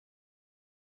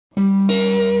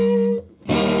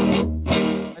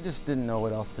just didn't know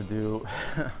what else to do.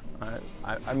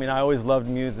 I mean, I always loved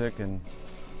music, and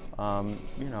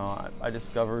you know, I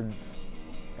discovered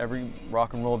every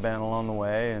rock and roll band along the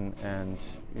way, and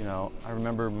you know, I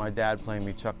remember my dad playing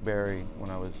me Chuck Berry when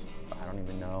I was, I don't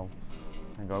even know,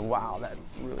 and going, wow,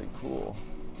 that's really cool.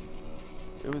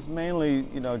 It was mainly,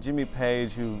 you know, Jimmy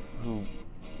Page who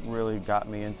really got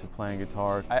me into playing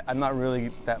guitar. I'm not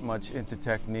really that much into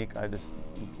technique. I just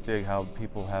dig how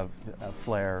people have a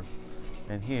flair,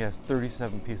 and he has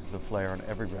 37 pieces of flair on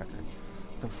every record.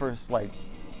 The first like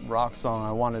rock song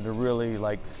I wanted to really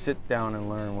like sit down and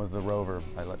learn was The Rover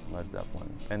by Led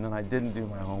Zeppelin. And then I didn't do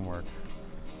my homework,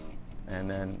 and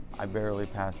then I barely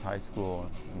passed high school.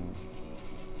 And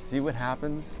see what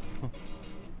happens?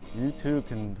 You too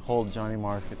can hold Johnny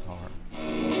Marr's guitar.